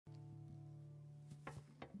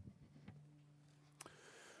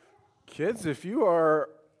Kids, if you are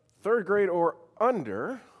third grade or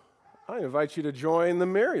under, I invite you to join the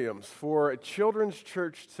Miriams for Children's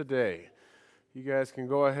Church today. You guys can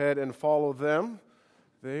go ahead and follow them.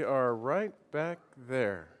 They are right back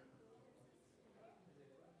there.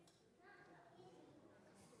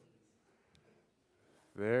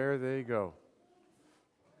 There they go.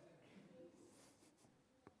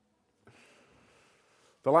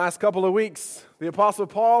 The last couple of weeks, the Apostle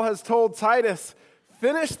Paul has told Titus,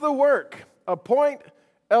 finish the work, appoint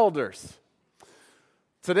elders.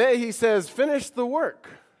 Today he says, finish the work,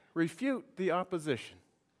 refute the opposition.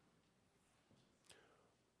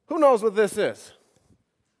 Who knows what this is?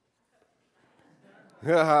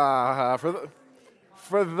 For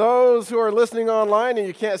those who are listening online and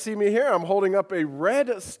you can't see me here, I'm holding up a red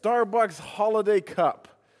Starbucks holiday cup.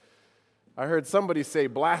 I heard somebody say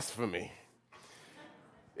blasphemy.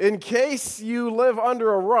 In case you live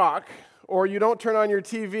under a rock or you don't turn on your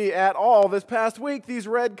TV at all, this past week, these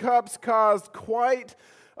red cups caused quite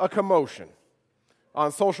a commotion.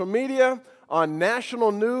 On social media, on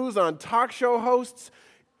national news, on talk show hosts.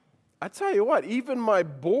 I tell you what, even my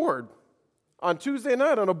board, on Tuesday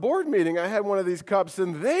night on a board meeting, I had one of these cups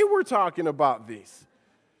and they were talking about these.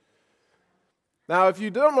 Now, if you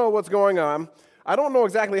don't know what's going on, I don't know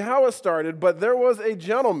exactly how it started, but there was a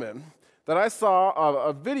gentleman that I saw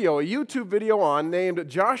a YouTube video on named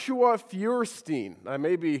Joshua Feuerstein. I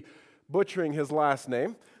may be butchering his last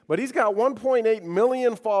name, but he's got 1.8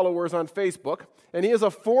 million followers on Facebook, and he is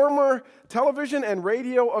a former television and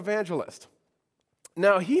radio evangelist.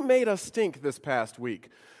 Now, he made us stink this past week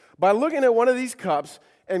by looking at one of these cups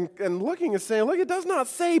and looking and saying, look, it does not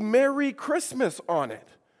say Merry Christmas on it.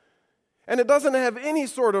 And it doesn't have any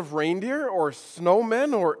sort of reindeer or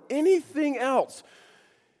snowmen or anything else.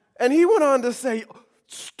 And he went on to say,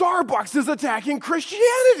 Starbucks is attacking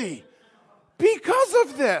Christianity because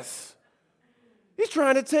of this. He's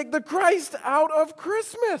trying to take the Christ out of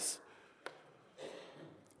Christmas.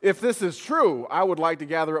 If this is true, I would like to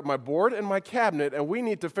gather up my board and my cabinet, and we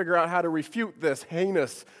need to figure out how to refute this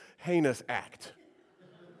heinous act.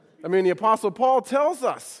 I mean, the Apostle Paul tells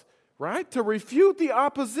us, right, to refute the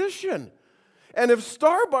opposition. And if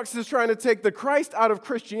Starbucks is trying to take the Christ out of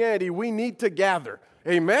Christianity, we need to gather.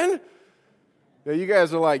 Amen? Now you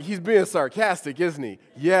guys are like, he's being sarcastic, isn't he?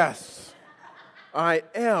 Yes, I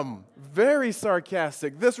am very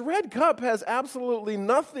sarcastic. This red cup has absolutely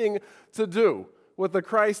nothing to do with the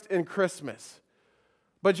Christ in Christmas.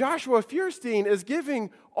 But Joshua Feuerstein is giving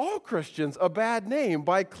all Christians a bad name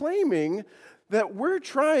by claiming that we're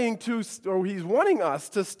trying to, or he's wanting us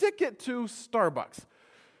to stick it to Starbucks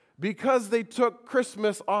because they took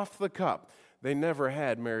Christmas off the cup. They never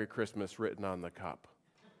had Merry Christmas written on the cup.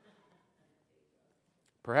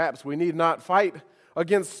 Perhaps we need not fight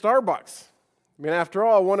against Starbucks. I mean, after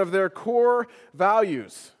all, one of their core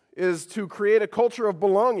values is to create a culture of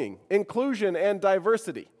belonging, inclusion, and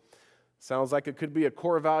diversity. Sounds like it could be a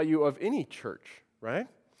core value of any church, right?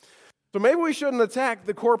 So maybe we shouldn't attack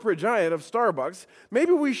the corporate giant of Starbucks.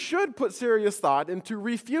 Maybe we should put serious thought into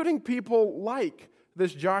refuting people like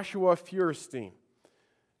this Joshua Feuerstein.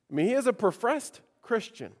 I mean, he is a professed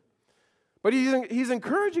Christian. But he's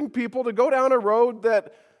encouraging people to go down a road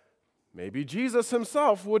that maybe Jesus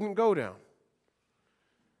himself wouldn't go down.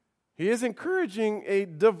 He is encouraging a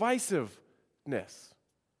divisiveness.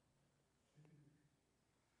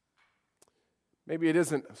 Maybe it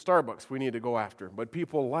isn't Starbucks we need to go after, but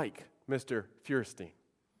people like Mr. Feuerstein.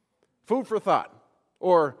 Food for thought,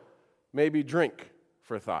 or maybe drink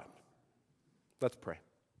for thought. Let's pray.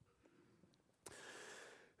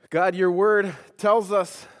 God, your word tells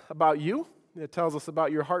us about you. It tells us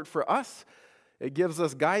about your heart for us. It gives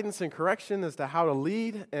us guidance and correction as to how to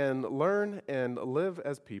lead and learn and live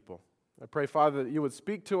as people. I pray, Father, that you would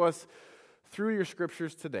speak to us through your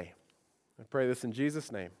scriptures today. I pray this in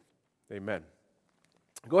Jesus' name. Amen.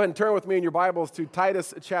 Go ahead and turn with me in your Bibles to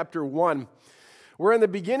Titus chapter 1. We're in the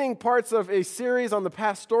beginning parts of a series on the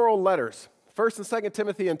pastoral letters, 1st and 2nd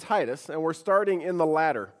Timothy and Titus, and we're starting in the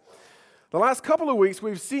latter. The last couple of weeks,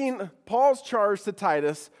 we've seen Paul's charge to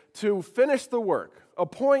Titus to finish the work,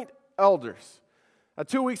 appoint elders.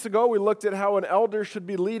 2 weeks ago, we looked at how an elder should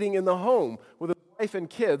be leading in the home with his wife and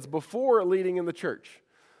kids before leading in the church.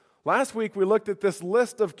 Last week, we looked at this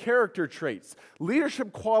list of character traits,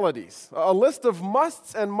 leadership qualities, a list of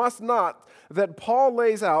musts and must not that Paul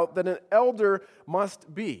lays out that an elder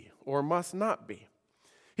must be or must not be.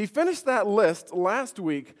 He finished that list last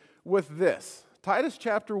week with this. Titus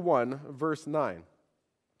chapter 1, verse 9.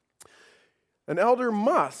 An elder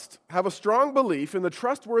must have a strong belief in the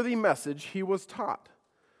trustworthy message he was taught.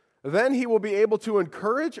 Then he will be able to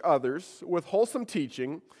encourage others with wholesome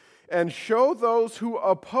teaching and show those who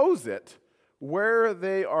oppose it where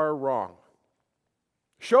they are wrong.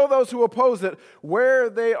 Show those who oppose it where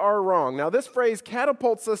they are wrong. Now, this phrase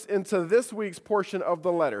catapults us into this week's portion of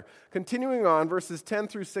the letter. Continuing on, verses 10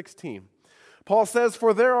 through 16. Paul says,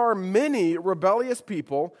 "For there are many rebellious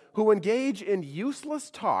people who engage in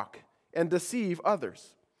useless talk and deceive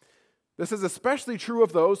others. This is especially true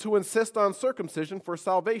of those who insist on circumcision for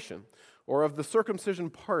salvation, or of the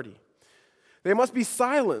circumcision party. They must be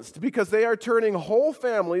silenced because they are turning whole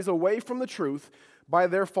families away from the truth by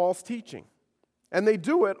their false teaching. And they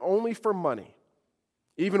do it only for money.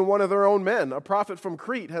 Even one of their own men, a prophet from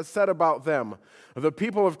Crete, has said about them, 'The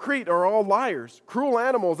people of Crete are all liars, cruel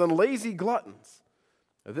animals, and lazy gluttons.'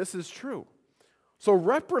 This is true. So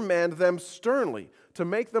reprimand them sternly to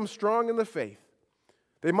make them strong in the faith.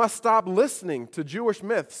 They must stop listening to Jewish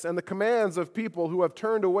myths and the commands of people who have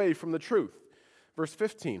turned away from the truth." Verse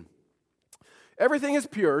 15. "Everything is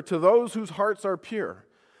pure to those whose hearts are pure,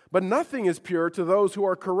 but nothing is pure to those who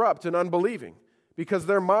are corrupt and unbelieving, because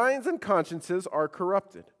their minds and consciences are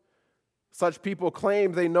corrupted. Such people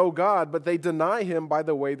claim they know God, but they deny Him by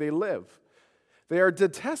the way they live. They are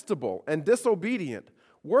detestable and disobedient,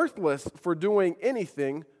 worthless for doing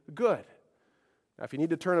anything good." Now, if you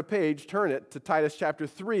need to turn a page, turn it to Titus chapter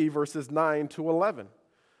 3, verses 9 to 11.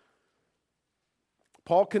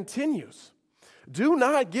 Paul continues, "Do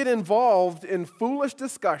not get involved in foolish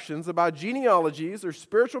discussions about genealogies or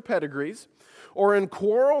spiritual pedigrees, or in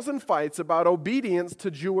quarrels and fights about obedience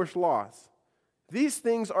to Jewish laws. These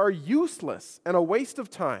things are useless and a waste of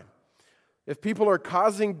time. If people are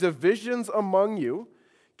causing divisions among you,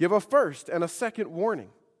 give a first and a second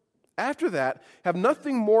warning. After that, have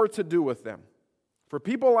nothing more to do with them. For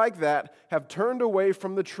people like that have turned away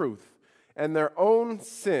from the truth, and their own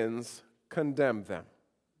sins condemn them."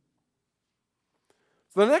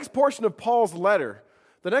 So the next portion of Paul's letter,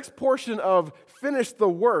 the next portion of finish the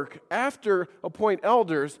work after appoint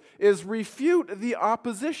elders, is refute the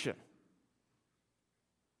opposition.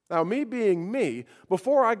 Now, me being me,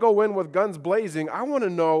 before I go in with guns blazing, I want to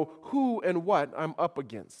know who and what I'm up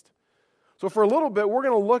against. So for a little bit, we're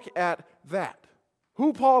going to look at that.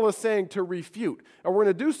 Who Paul is saying to refute. And we're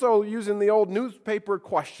going to do so using the old newspaper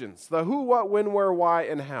questions. The who, what, when, where, why,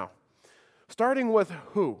 and how. Starting with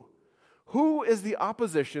who. Who is the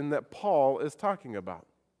opposition that Paul is talking about?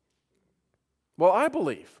 Well, I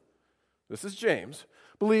believe, this is James,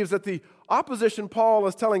 believes that the opposition Paul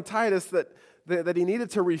is telling Titus that he needed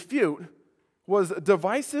to refute was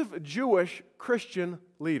divisive Jewish Christian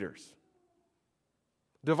leaders.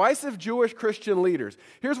 Divisive Jewish Christian leaders.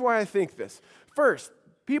 Here's why I think this. First,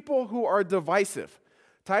 people who are divisive.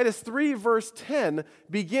 Titus 3 verse 10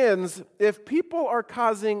 begins, "If people are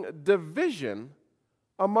causing division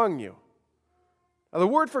among you." Now, the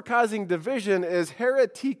word for causing division is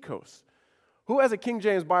heretikos. Who has a King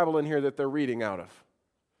James Bible in here that they're reading out of?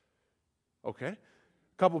 Okay,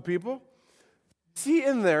 a couple people. See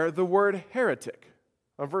in there the word heretic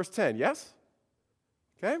on verse 10, yes?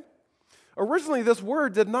 Okay. Originally, this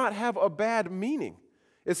word did not have a bad meaning.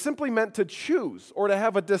 It simply meant to choose or to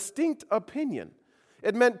have a distinct opinion.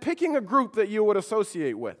 It meant picking a group that you would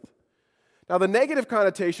associate with. Now, the negative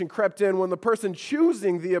connotation crept in when the person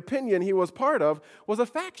choosing the opinion he was part of was a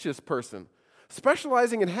factious person,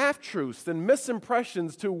 specializing in half-truths and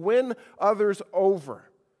misimpressions to win others over,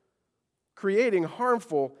 creating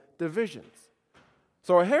harmful divisions.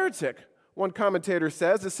 So a heretic, one commentator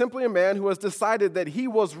says, is simply a man who has decided that he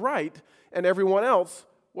was right and everyone else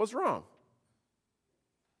was wrong.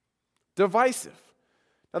 Divisive.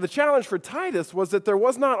 Now, the challenge for Titus was that there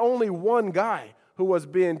was not only one guy who was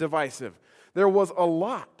being divisive. There was a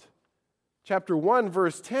lot. Chapter 1,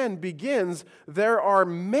 verse 10 begins, "There are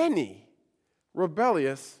many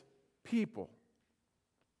rebellious people,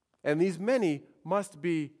 and these many must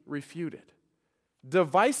be refuted."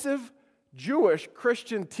 Divisive Jewish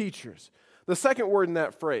Christian teachers. The second word in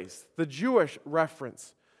that phrase, the Jewish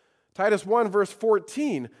reference. Titus 1, verse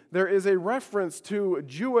 14, there is a reference to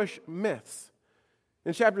Jewish myths.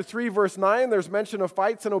 In chapter 3, verse 9, there's mention of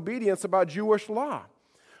fights and obedience about Jewish law.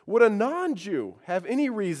 Would a non-Jew have any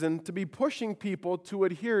reason to be pushing people to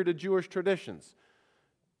adhere to Jewish traditions?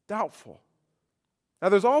 Doubtful. Now,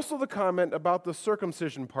 there's also the comment about the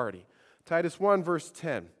circumcision party. Titus 1, verse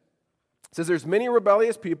 10. It says, "There's many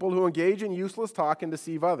rebellious people who engage in useless talk and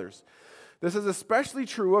deceive others. This is especially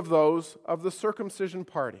true of those of the circumcision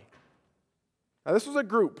party." Now, this was a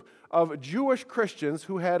group of Jewish Christians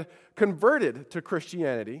who had converted to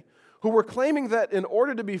Christianity, who were claiming that in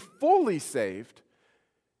order to be fully saved,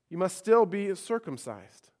 you must still be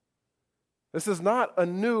circumcised. This is not a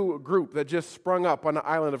new group that just sprung up on the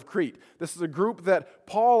island of Crete. This is a group that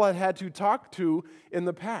Paul had to talk to in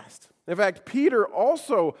the past. In fact, Peter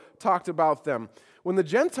also talked about them. When the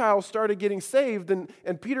Gentiles started getting saved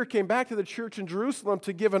and Peter came back to the church in Jerusalem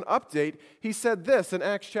to give an update, he said this in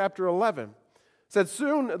Acts chapter 11. It said,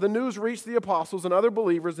 "Soon the news reached the apostles and other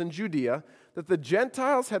believers in Judea that the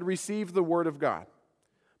Gentiles had received the word of God.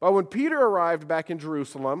 But when Peter arrived back in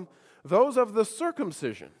Jerusalem, those of the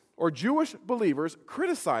circumcision, or Jewish believers,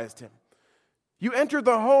 criticized him. 'You entered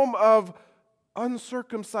the home of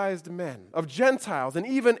uncircumcised men, of Gentiles, and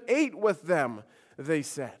even ate with them,' they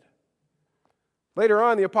said." Later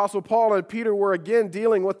on, the Apostle Paul and Peter were again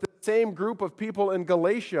dealing with the same group of people in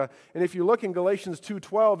Galatia. And if you look in Galatians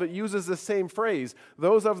 2:12, it uses the same phrase,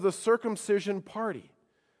 those of the circumcision party.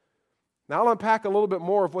 Now, I'll unpack a little bit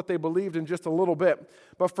more of what they believed in just a little bit.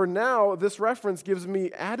 But for now, this reference gives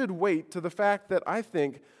me added weight to the fact that I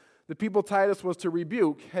think the people Titus was to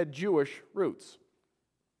rebuke had Jewish roots.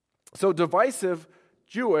 So, divisive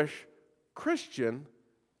Jewish Christian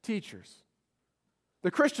teachers.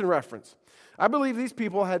 The Christian reference. I believe these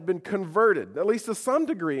people had been converted, at least to some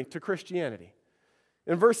degree, to Christianity.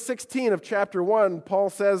 In verse 16 of chapter 1, Paul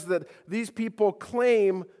says that these people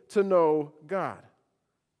claim to know God.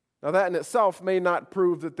 Now, that in itself may not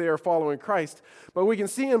prove that they are following Christ, but we can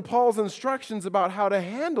see in Paul's instructions about how to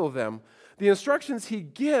handle them, the instructions he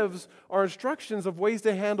gives are instructions of ways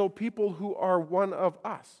to handle people who are one of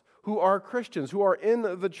us, who are Christians, who are in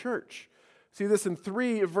the church. See this in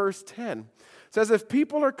 3 verse 10. It says, "If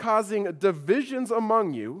people are causing divisions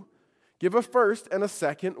among you, give a first and a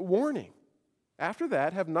second warning. After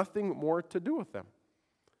that, have nothing more to do with them."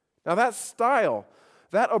 Now that style,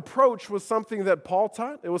 that approach was something that Paul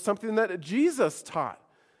taught. It was something that Jesus taught.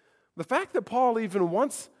 The fact that Paul even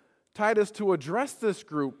wants Titus to address this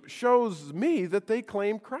group shows me that they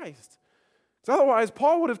claim Christ. Because otherwise,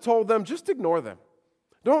 Paul would have told them, just ignore them.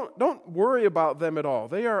 Don't worry about them at all.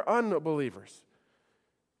 They are unbelievers.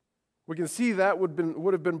 We can see that would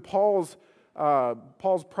have been Paul's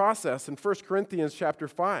process in 1 Corinthians chapter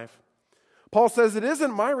 5. Paul says, "It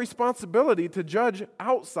isn't my responsibility to judge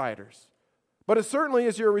outsiders, but it certainly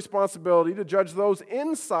is your responsibility to judge those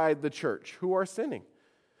inside the church who are sinning.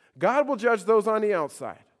 God will judge those on the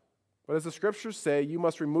outside. But as the scriptures say, you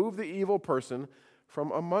must remove the evil person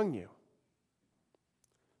from among you."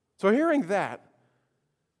 So hearing that,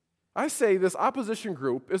 I say this opposition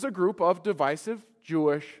group is a group of divisive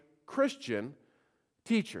Jewish Christian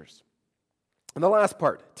teachers. And the last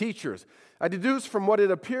part, teachers. I deduce from what it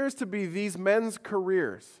appears to be these men's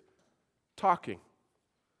careers, talking.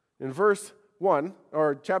 In verse 1,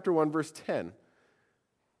 or chapter 1, verse 10,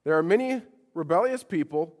 there are many rebellious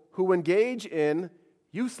people who engage in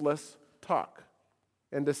useless talk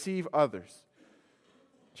and deceive others.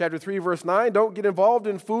 Chapter 3, verse 9, don't get involved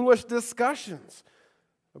in foolish discussions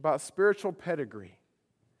about spiritual pedigree.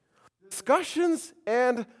 Discussions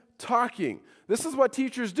and talking. This is what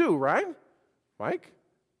teachers do, right? Mike?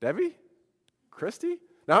 Debbie? Christy?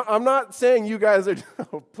 Now, I'm not saying you guys are,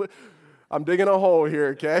 I'm digging a hole here,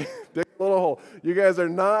 okay? Digging a little hole. You guys are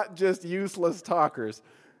not just useless talkers.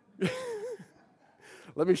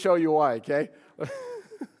 Let me show you why, okay?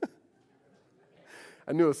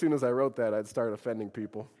 I knew as soon as I wrote that, I'd start offending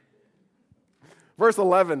people. Verse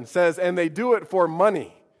 11 says, "And they do it for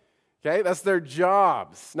money." Okay, that's their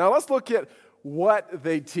jobs. Now let's look at what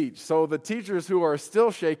they teach. So the teachers who are still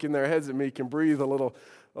shaking their heads at me can breathe a little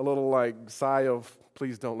like sigh of,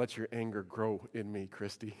 please don't let your anger grow in me,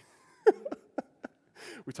 Christy.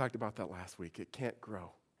 We talked about that last week. It can't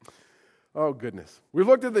grow. Oh, goodness. We've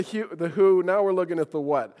looked at the who, now we're looking at the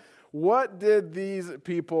what. What did these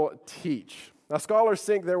people teach? Now, scholars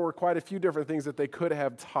think there were quite a few different things that they could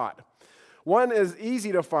have taught. One is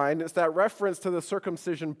easy to find. It's that reference to the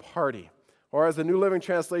circumcision party. Or as the New Living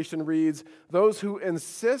Translation reads, those who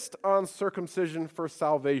insist on circumcision for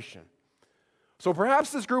salvation. So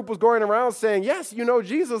perhaps this group was going around saying, yes, you know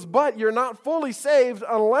Jesus, but you're not fully saved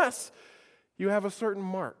unless you have a certain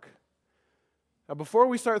mark. Now, before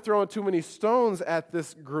we start throwing too many stones at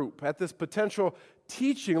this group, at this potential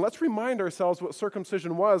teaching, let's remind ourselves what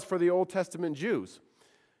circumcision was for the Old Testament Jews.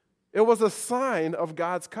 It was a sign of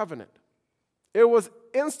God's covenant. It was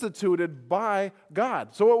instituted by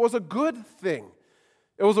God, so it was a good thing.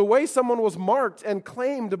 It was a way someone was marked and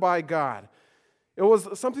claimed by God. It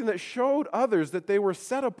was something that showed others that they were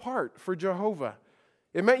set apart for Jehovah.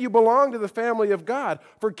 It meant you belonged to the family of God.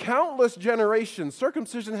 For countless generations,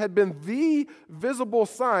 circumcision had been the visible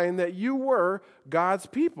sign that you were God's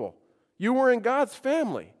people. You were in God's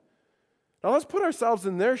family. Now let's put ourselves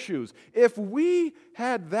in their shoes. If we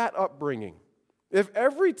had that upbringing, If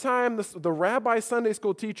every time the rabbi Sunday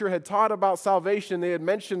school teacher had taught about salvation, they had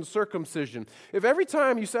mentioned circumcision, if every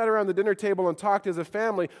time you sat around the dinner table and talked as a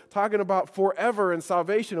family, talking about forever and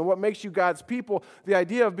salvation and what makes you God's people, the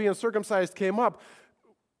idea of being circumcised came up,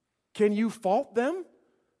 can you fault them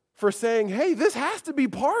for saying, hey, this has to be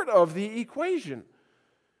part of the equation?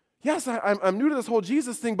 Yes, I'm new to this whole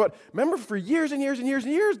Jesus thing, but remember for years and years and years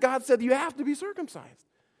and years, God said you have to be circumcised.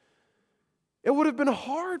 It would have been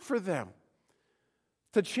hard for them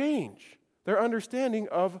to change their understanding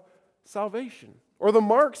of salvation or the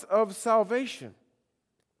marks of salvation.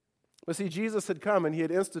 But see, Jesus had come and he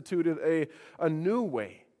had instituted a new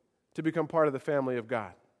way to become part of the family of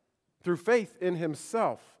God through faith in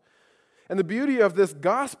himself. And the beauty of this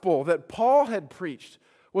gospel that Paul had preached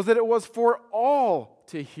was that it was for all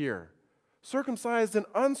to hear, circumcised and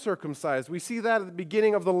uncircumcised. We see that at the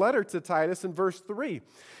beginning of the letter to Titus in verse 3.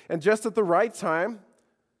 And just at the right time,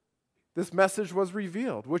 this message was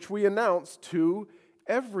revealed, which we announce to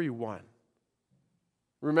everyone.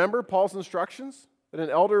 Remember Paul's instructions? That an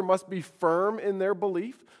elder must be firm in their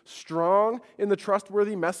belief, strong in the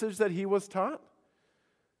trustworthy message that he was taught.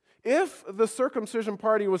 If the circumcision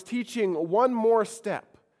party was teaching one more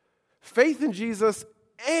step, faith in Jesus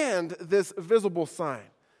and this visible sign,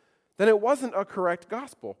 then it wasn't a correct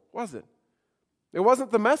gospel, was it? It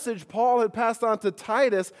wasn't the message Paul had passed on to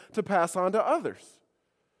Titus to pass on to others.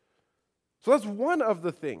 So that's one of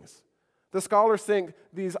the things the scholars think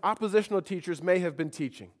these oppositional teachers may have been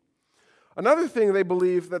teaching. Another thing they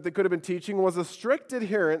believe that they could have been teaching was a strict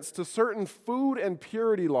adherence to certain food and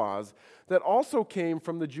purity laws that also came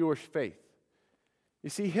from the Jewish faith. You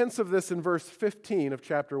see hints of this in verse 15 of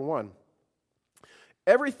chapter 1.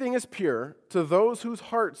 Everything is pure to those whose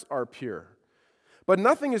hearts are pure, but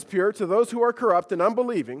nothing is pure to those who are corrupt and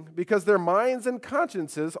unbelieving, because their minds and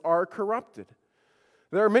consciences are corrupted.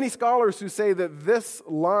 There are many scholars who say that this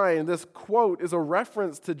line, this quote, is a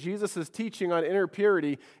reference to Jesus' teaching on inner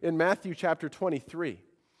purity in Matthew chapter 23.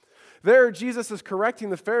 There, Jesus is correcting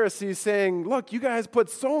the Pharisees, saying, look, you guys put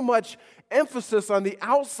so much emphasis on the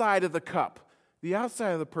outside of the cup, the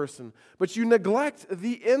outside of the person, but you neglect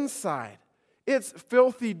the inside. It's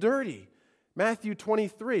filthy dirty. Matthew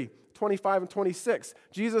 23, 25 and 26.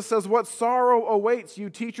 Jesus says, what sorrow awaits you,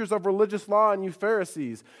 teachers of religious law, and you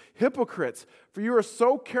Pharisees, hypocrites, for you are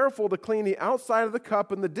so careful to clean the outside of the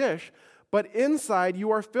cup and the dish, but inside you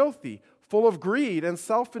are filthy, full of greed and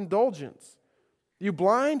self-indulgence. You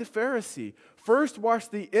blind Pharisee, first wash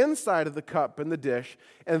the inside of the cup and the dish,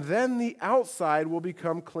 and then the outside will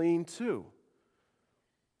become clean too.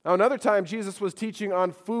 Now, another time, Jesus was teaching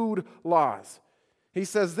on food laws. He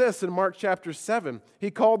says this in Mark chapter 7. He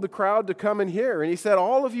called the crowd to come and hear, and he said,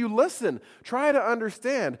 all of you listen, try to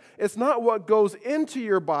understand. It's not what goes into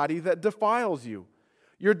your body that defiles you.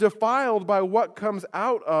 You're defiled by what comes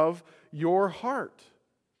out of your heart.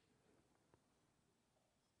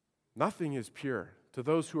 Nothing is pure to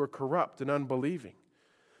those who are corrupt and unbelieving.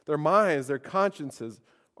 Their minds, their consciences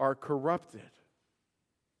are corrupted.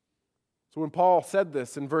 So when Paul said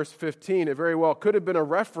this in verse 15, it very well could have been a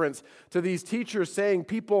reference to these teachers saying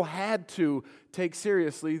people had to take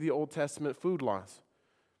seriously the Old Testament food laws.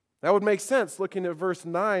 That would make sense looking at verse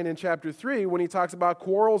 9 in chapter 3 when he talks about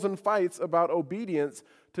quarrels and fights about obedience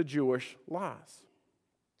to Jewish laws.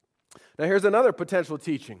 Now here's another potential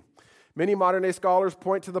teaching. Many modern-day scholars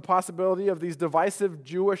point to the possibility of these divisive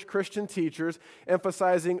Jewish Christian teachers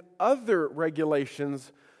emphasizing other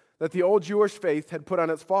regulations that the old Jewish faith had put on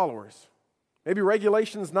its followers. Maybe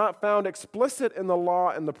regulations not found explicit in the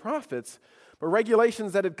law and the prophets, but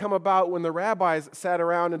regulations that had come about when the rabbis sat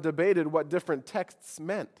around and debated what different texts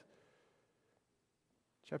meant.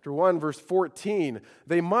 Chapter 1, verse 14,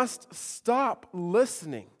 they must stop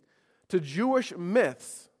listening to Jewish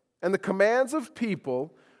myths and the commands of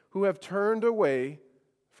people who have turned away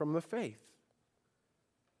from the faith.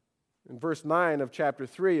 In verse 9 of chapter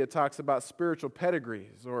 3, it talks about spiritual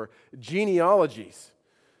pedigrees or genealogies.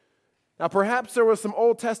 Now, perhaps there were some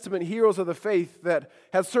Old Testament heroes of the faith that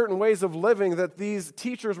had certain ways of living that these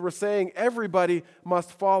teachers were saying everybody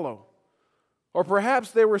must follow. Or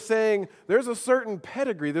perhaps they were saying there's a certain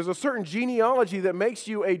pedigree, there's a certain genealogy that makes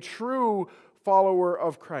you a true follower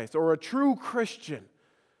of Christ or a true Christian.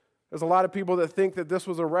 There's a lot of people that think that this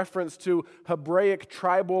was a reference to Hebraic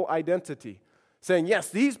tribal identity, saying, yes,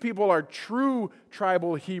 these people are true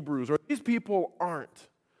tribal Hebrews, or these people aren't.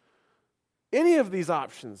 Any of these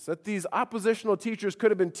options that these oppositional teachers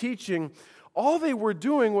could have been teaching, all they were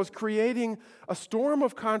doing was creating a storm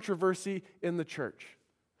of controversy in the church.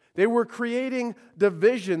 They were creating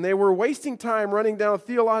division. They were wasting time running down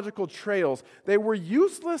theological trails. They were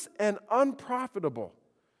useless and unprofitable.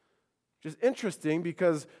 Which is interesting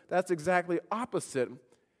because that's exactly opposite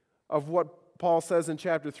of what Paul says in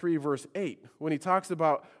chapter 3, verse 8, when he talks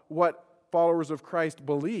about what followers of Christ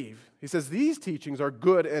believe. He says these teachings are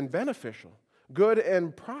good and beneficial, good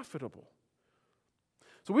and profitable.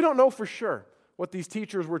 So we don't know for sure what these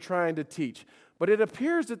teachers were trying to teach, but it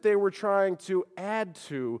appears that they were trying to add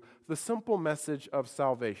to the simple message of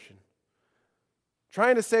salvation.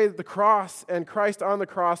 Trying to say that the cross and Christ on the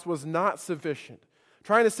cross was not sufficient.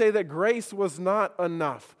 Trying to say that grace was not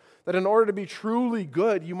enough. That in order to be truly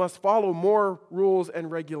good, you must follow more rules and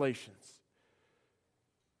regulations.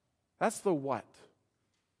 That's the what.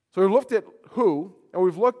 So we've looked at who, and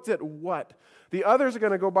we've looked at what. The others are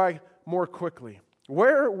going to go by more quickly.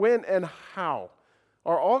 Where, when, and how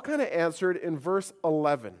are all kind of answered in verse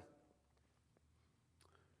 11. It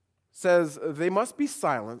says, they must be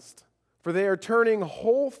silenced, for they are turning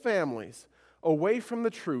whole families away from the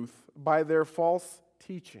truth by their false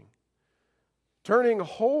teaching. Turning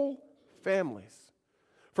whole families.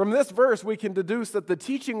 From this verse, we can deduce that the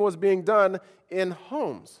teaching was being done in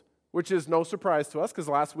homes, which is no surprise to us because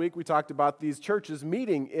last week we talked about these churches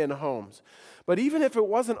meeting in homes. But even if it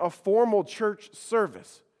wasn't a formal church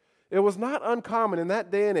service, it was not uncommon in that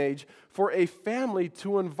day and age for a family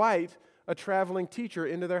to invite a traveling teacher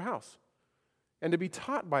into their house and to be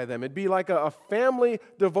taught by them. It'd be like a family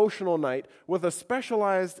devotional night with a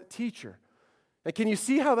specialized teacher. And can you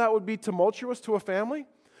see how that would be tumultuous to a family?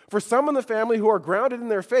 For some in the family who are grounded in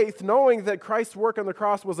their faith, knowing that Christ's work on the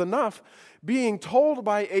cross was enough, being told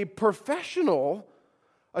by a professional,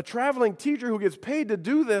 a traveling teacher who gets paid to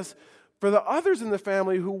do this, for the others in the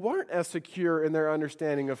family who weren't as secure in their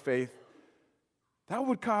understanding of faith, that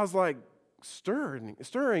would cause like stirring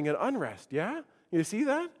and unrest, yeah? You see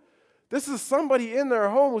that? This is somebody in their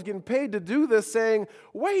home who's getting paid to do this saying,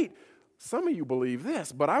 wait, some of you believe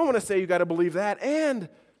this, but I want to say you got to believe that and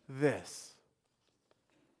this.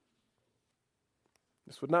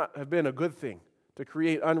 This would not have been a good thing to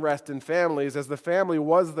create unrest in families, as the family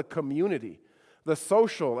was the community, the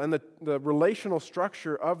social and the relational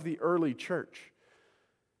structure of the early church.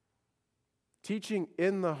 Teaching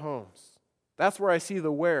in the homes. That's where I see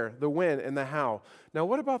the where, the when, and the how. Now,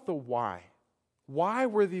 what about the why? Why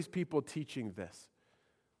were these people teaching this?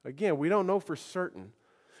 Again, we don't know for certain.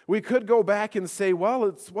 We could go back and say, well,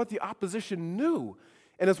 it's what the opposition knew,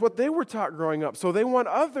 and it's what they were taught growing up, so they want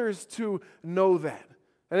others to know that.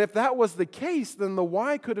 And if that was the case, then the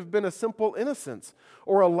why could have been a simple innocence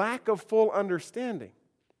or a lack of full understanding.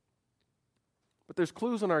 But there's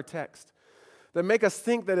clues in our text that make us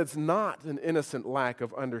think that it's not an innocent lack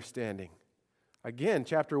of understanding. Again,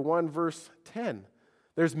 chapter 1, verse 10.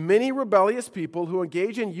 There's many rebellious people who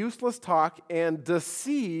engage in useless talk and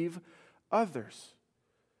deceive others.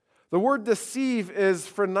 The word deceive is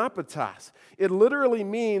phrenapetas. It literally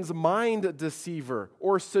means mind deceiver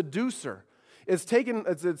or seducer.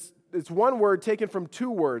 It's one word taken from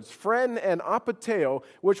two words, phren and apateo,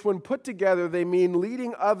 which when put together they mean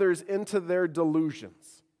leading others into their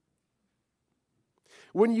delusions.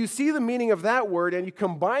 When you see the meaning of that word and you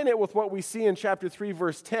combine it with what we see in chapter 3,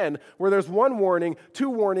 verse 10, where there's one warning, two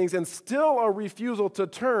warnings, and still a refusal to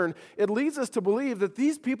turn, it leads us to believe that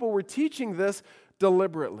these people were teaching this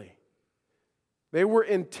deliberately. They were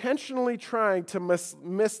intentionally trying to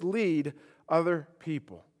mislead other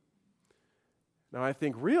people. Now, I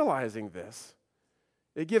think realizing this,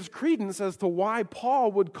 it gives credence as to why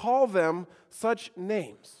Paul would call them such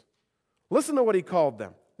names. Listen to what he called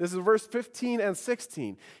them. This is verse 15 and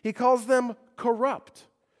 16. He calls them corrupt.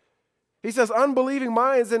 He says unbelieving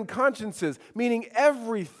minds and consciences, meaning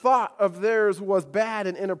every thought of theirs was bad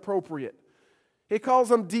and inappropriate. He calls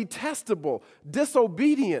them detestable,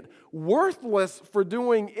 disobedient, worthless for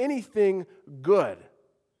doing anything good.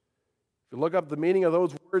 If you look up the meaning of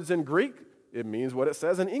those words in Greek, it means what it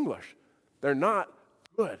says in English. They're not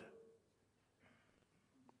good.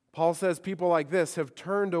 Paul says people like this have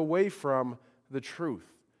turned away from the truth.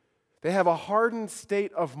 They have a hardened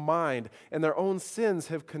state of mind, and their own sins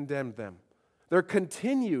have condemned them. Their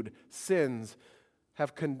continued sins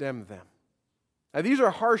have condemned them. Now, these are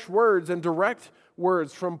harsh words and direct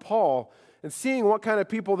words from Paul. And seeing what kind of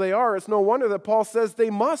people they are, it's no wonder that Paul says they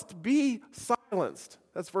must be silenced.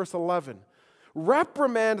 That's verse 11.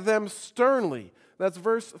 Reprimand them sternly. That's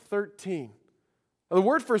verse 13. The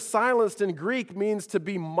word for silenced in Greek means to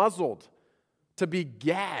be muzzled, to be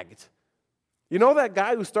gagged. You know that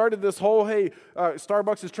guy who started this whole,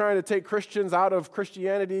 Starbucks is trying to take Christians out of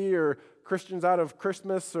Christianity or Christians out of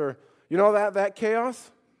Christmas, or you know that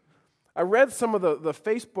chaos? I read some of the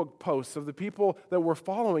Facebook posts of the people that were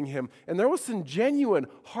following him, and there was some genuine,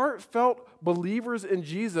 heartfelt believers in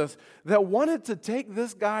Jesus that wanted to take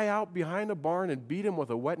this guy out behind a barn and beat him with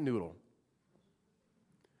a wet noodle.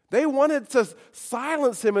 They wanted to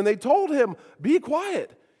silence him, and they told him, be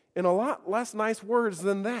quiet, in a lot less nice words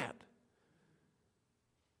than that.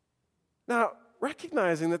 Now,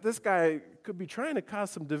 recognizing that this guy could be trying to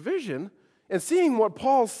cause some division, and seeing what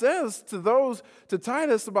Paul says to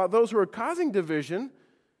Titus about those who are causing division,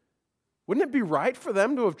 wouldn't it be right for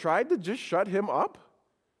them to have tried to just shut him up?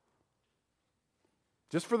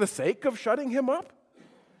 Just for the sake of shutting him up?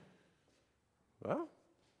 Well,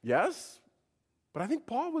 yes, but I think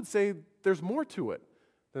Paul would say there's more to it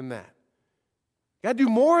than that. You got to do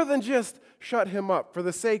more than just shut him up for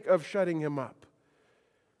the sake of shutting him up.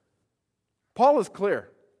 Paul is clear.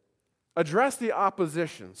 Address the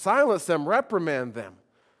opposition. Silence them. Reprimand them.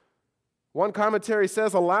 One commentary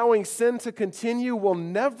says, allowing sin to continue will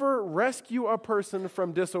never rescue a person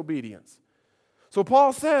from disobedience. So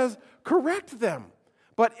Paul says, correct them.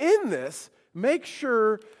 But in this, make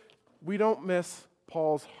sure we don't miss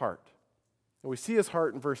Paul's heart. And we see his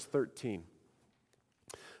heart in verse 13.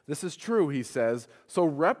 This is true, he says, so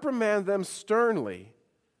reprimand them sternly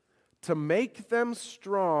to make them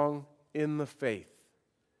strong in the faith,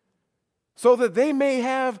 so that they may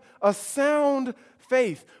have a sound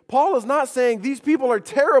faith. Paul is not saying these people are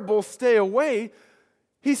terrible, stay away.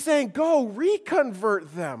 He's saying go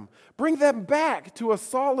reconvert them. Bring them back to a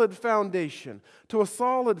solid foundation, to a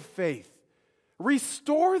solid faith.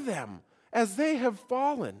 Restore them as they have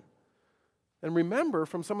fallen. And remember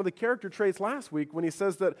from some of the character traits last week when he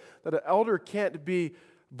says that an elder can't be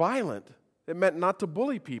violent, it meant not to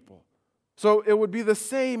bully people. So it would be the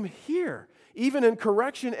same here. Even in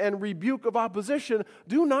correction and rebuke of opposition,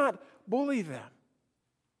 do not bully them.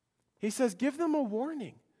 He says, give them a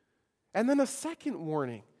warning. And then a second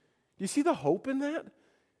warning. Do you see the hope in that? Do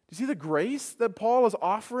you see the grace that Paul is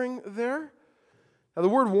offering there? Now, the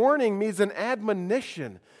word warning means an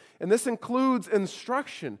admonition. And this includes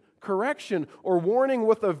instruction, correction, or warning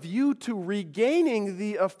with a view to regaining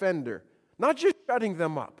the offender, not just shutting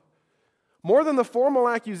them up. More than the formal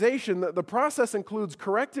accusation, the process includes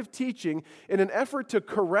corrective teaching in an effort to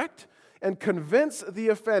correct and convince the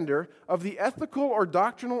offender of the ethical or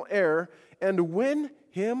doctrinal error and win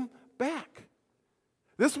him back.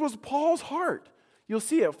 This was Paul's heart. You'll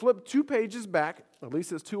see it. Flip 2 pages back, at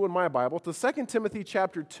least it's 2 in my Bible, to 2 Timothy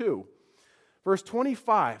chapter 2, verse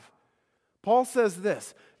 25. Paul says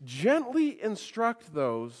this, gently instruct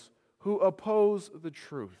those who oppose the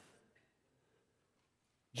truth.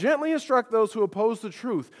 Gently instruct those who oppose the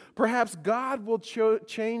truth. Perhaps God will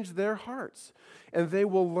change their hearts, and they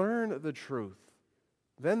will learn the truth.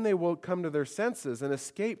 Then they will come to their senses and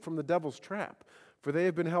escape from the devil's trap, for they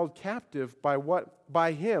have been held captive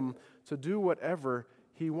by him to do whatever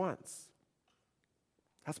he wants.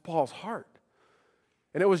 That's Paul's heart.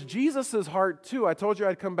 And it was Jesus' heart too. I told you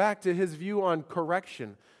I'd come back to his view on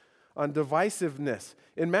correction, on divisiveness.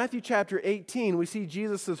 In Matthew chapter 18, we see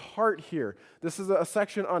Jesus' heart here. This is a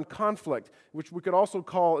section on conflict, which we could also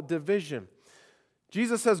call division.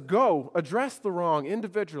 Jesus says, go, address the wrong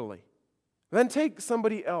individually. Then take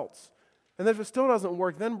somebody else. And if it still doesn't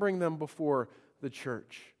work, then bring them before the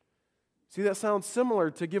church. See, that sounds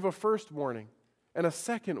similar to give a first warning and a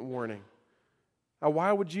second warning. Now,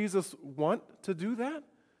 why would Jesus want to do that?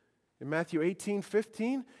 In Matthew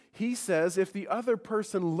 18:15, he says, if the other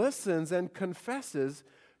person listens and confesses,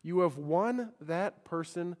 you have won that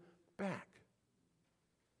person back.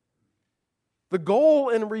 The goal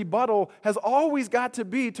in rebuttal has always got to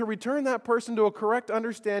be to return that person to a correct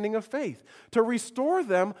understanding of faith, to restore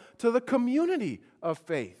them to the community of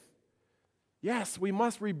faith. Yes, we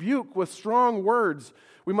must rebuke with strong words.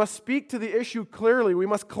 We must speak to the issue clearly. We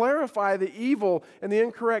must clarify the evil and the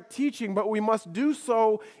incorrect teaching, but we must do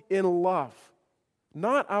so in love,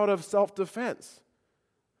 not out of self-defense.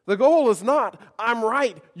 The goal is not, I'm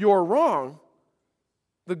right, you're wrong.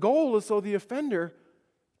 The goal is so the offender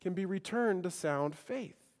can be returned to sound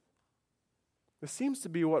faith. This seems to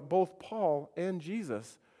be what both Paul and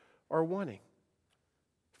Jesus are wanting.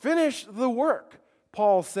 Finish the work,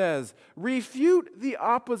 Paul says. Refute the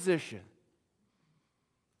opposition.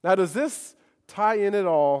 Now, does this tie in at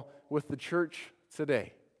all with the church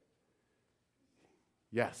today?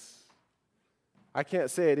 Yes. I can't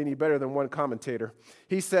say it any better than one commentator.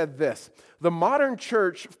 He said this, the modern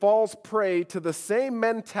church falls prey to the same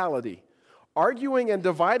mentality, arguing and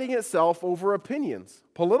dividing itself over opinions,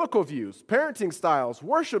 political views, parenting styles,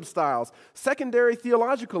 worship styles, secondary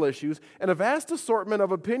theological issues, and a vast assortment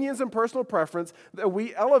of opinions and personal preference that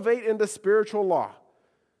we elevate into spiritual law.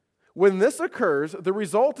 When this occurs, the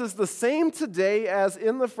result is the same today as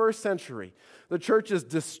in the first century. The church is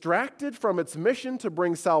distracted from its mission to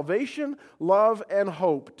bring salvation, love, and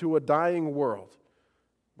hope to a dying world.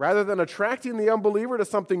 Rather than attracting the unbeliever to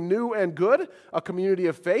something new and good, a community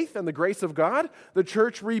of faith and the grace of God, the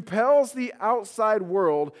church repels the outside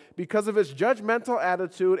world because of its judgmental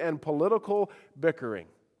attitude and political bickering.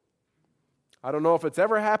 I don't know if it's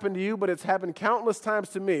ever happened to you, but it's happened countless times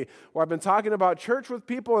to me where I've been talking about church with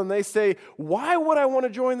people and they say, "Why would I want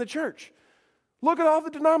to join the church? Look at all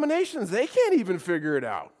the denominations. They can't even figure it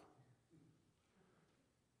out."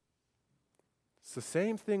 It's the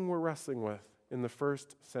same thing we're wrestling with in the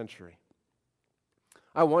first century.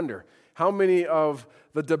 I wonder how many of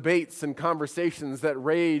the debates and conversations that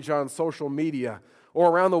rage on social media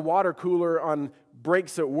or around the water cooler on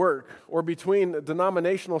breaks at work or between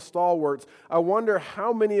denominational stalwarts, I wonder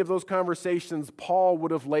how many of those conversations Paul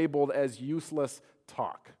would have labeled as useless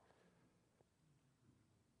talk.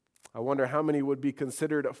 I wonder how many would be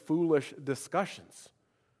considered foolish discussions.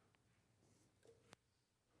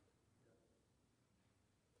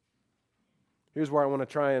 Here's where I want to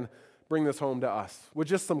try and bring this home to us with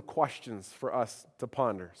just some questions for us to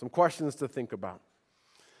ponder, some questions to think about.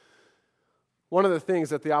 One of the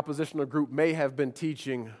things that the oppositional group may have been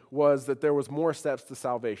teaching was that there was more steps to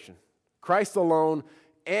salvation. Christ alone,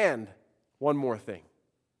 and one more thing.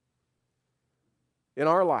 In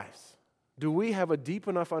our lives, do we have a deep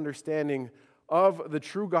enough understanding of the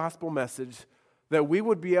true gospel message that we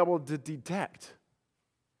would be able to detect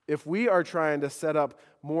if we are trying to set up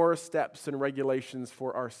more steps and regulations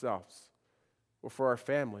for ourselves, or for our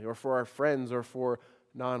family, or for our friends, or for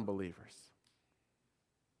non-believers?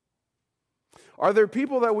 Are there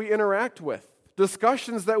people that we interact with,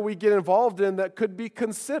 discussions that we get involved in that could be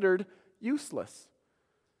considered useless?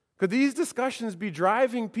 Could these discussions be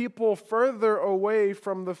driving people further away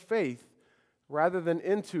from the faith rather than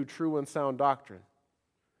into true and sound doctrine?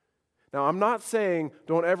 Now, I'm not saying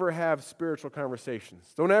don't ever have spiritual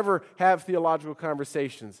conversations. Don't ever have theological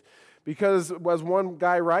conversations. Because, as one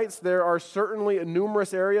guy writes, there are certainly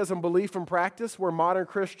numerous areas in belief and practice where modern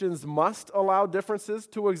Christians must allow differences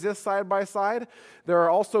to exist side by side. There are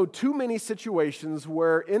also too many situations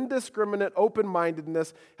where indiscriminate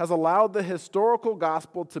open-mindedness has allowed the historical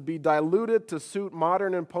gospel to be diluted to suit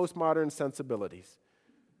modern and postmodern sensibilities.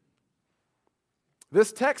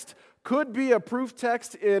 This text could be a proof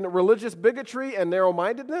text in religious bigotry and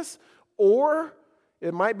narrow-mindedness, or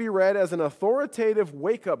it might be read as an authoritative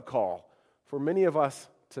wake-up call for many of us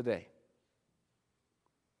today.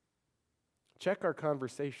 Check our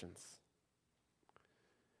conversations.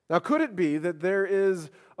 Now, could it be that there is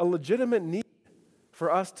a legitimate need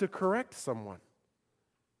for us to correct someone?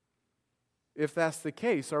 If that's the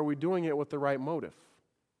case, are we doing it with the right motive,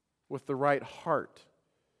 with the right heart?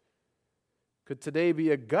 Could today be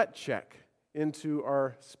a gut check into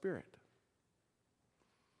our spirit?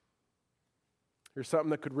 Here's something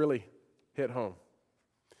that could really hit home.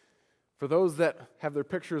 For those that have their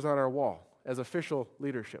pictures on our wall as official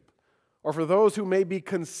leadership, or for those who may be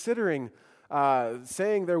considering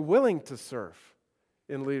saying they're willing to serve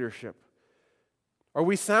in leadership, are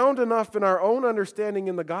we sound enough in our own understanding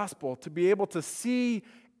in the gospel to be able to see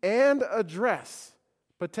and address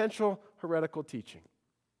potential heretical teaching?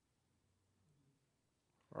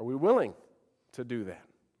 Are we willing to do that?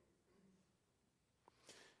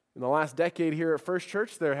 In the last decade here at First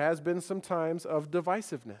Church, there has been some times of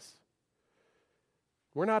divisiveness.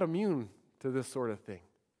 We're not immune to this sort of thing.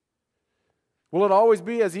 Will it always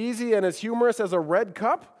be as easy and as humorous as a red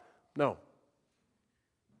cup? No.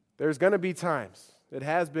 There's going to be times, it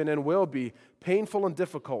has been and will be, painful and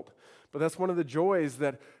difficult. But that's one of the joys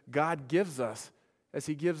that God gives us as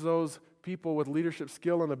He gives those people with leadership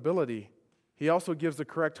skill and ability. He also gives the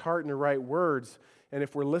correct heart and the right words. And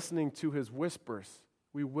if we're listening to His whispers,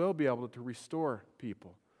 we will be able to restore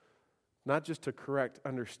people, not just to correct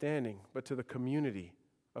understanding, but to the community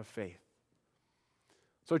of faith.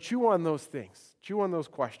 So chew on those things. Chew on those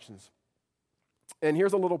questions. And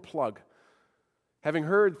here's a little plug. Having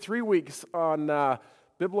heard 3 weeks on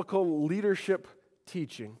biblical leadership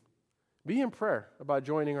teaching, be in prayer about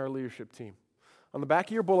joining our leadership team. On the back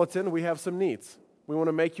of your bulletin, we have some needs. We want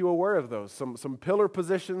to make you aware of those. Some pillar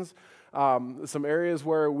positions, some areas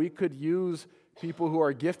where we could use people who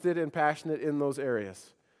are gifted and passionate in those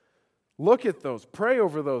areas. Look at those. Pray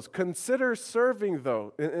over those. Consider serving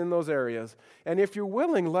in those areas. And if you're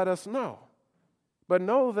willing, let us know. But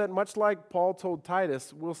know that much like Paul told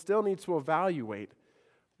Titus, we'll still need to evaluate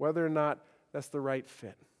whether or not that's the right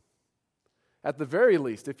fit. At the very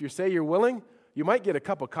least, if you say you're willing, you might get a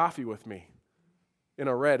cup of coffee with me in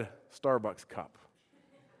a red Starbucks cup.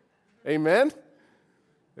 Amen?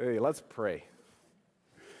 Hey, let's pray.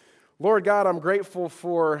 Lord God, I'm grateful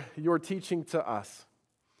for your teaching to us.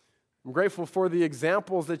 I'm grateful for the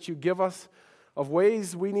examples that you give us of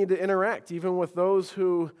ways we need to interact, even with those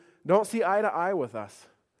who don't see eye to eye with us.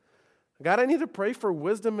 God, I need to pray for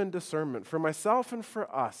wisdom and discernment for myself and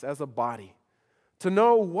for us as a body, to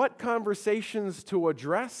know what conversations to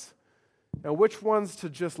address and which ones to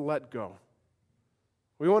just let go.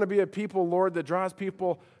 We want to be a people, Lord, that draws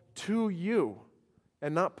people to you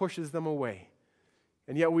and not pushes them away.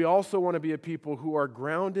 And yet we also want to be a people who are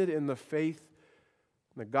grounded in the faith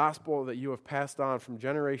and the gospel that you have passed on from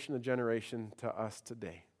generation to generation to us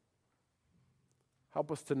today.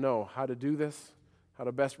 Help us to know how to do this, how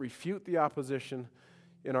to best refute the opposition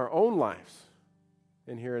in our own lives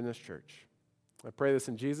and here in this church. I pray this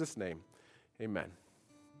in Jesus' name. Amen.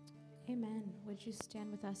 Amen. Would you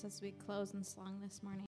stand with us as we close in song this morning?